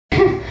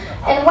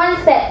and one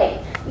stepping.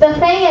 The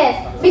thing is,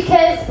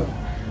 because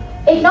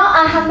if not,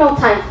 I have no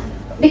time.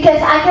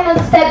 Because I cannot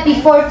step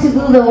before to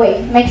do the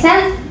wave. Make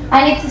sense?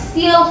 I need to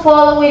still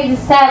following the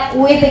step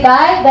with the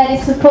guy that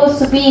is supposed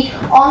to be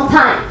on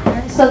time.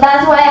 So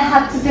that's why I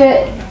have to do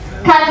it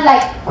kind of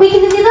like quick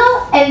in the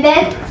middle and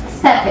then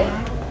stepping.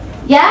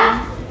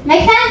 Yeah?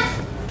 Make sense?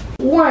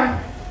 1,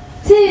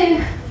 2,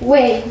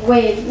 wave,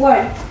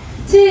 1,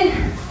 2,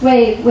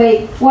 wave,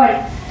 1,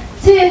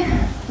 2,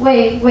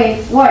 wave,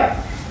 1,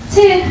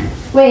 2,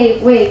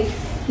 wave.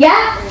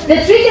 Yeah? The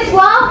trick as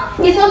well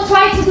is don't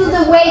try to do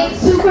the wave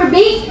super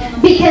big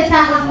because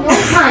I have no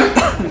time.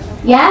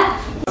 Yeah?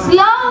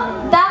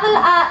 Slow, double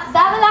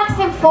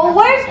accent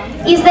forward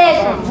is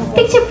the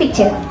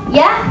picture.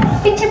 Yeah?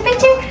 Picture.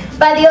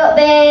 But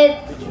the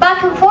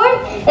back and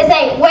forth is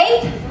a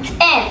wait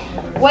and.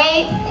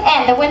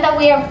 The one that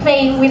we are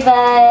playing with the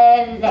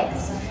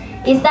legs.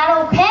 Is that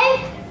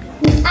okay?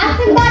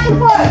 Accent back and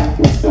forth.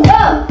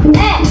 Go and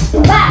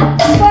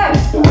back,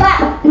 forth,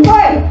 back,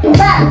 forth,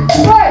 back,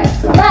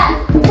 forth, back,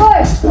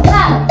 forth,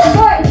 back,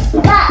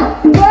 forth, back,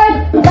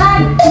 forth,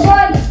 back,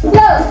 forth,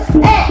 slow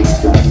and.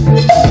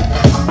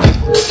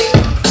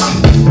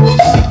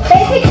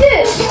 Basic 2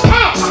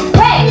 and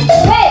wait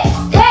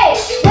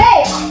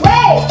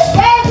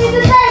to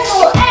the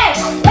circle and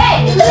wait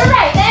to the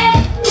right and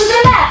to the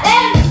left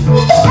and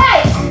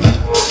right,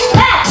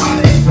 left,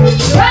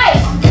 slow.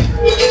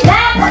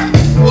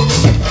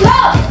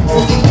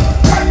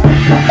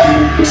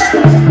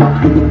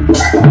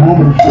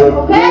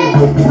 Okay? Go!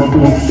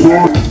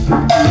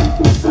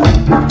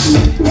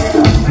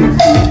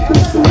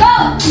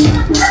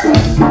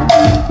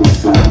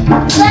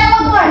 Try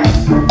one more.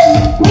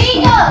 We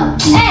go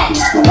and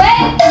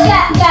wait,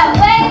 got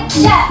wait,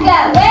 got wait,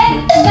 got wait,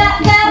 got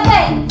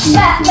wait,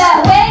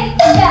 got wait, wait,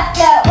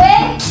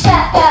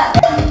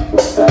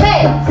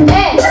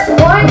 and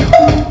 1.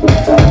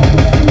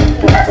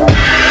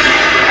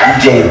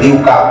 DJ Bill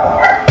Capo.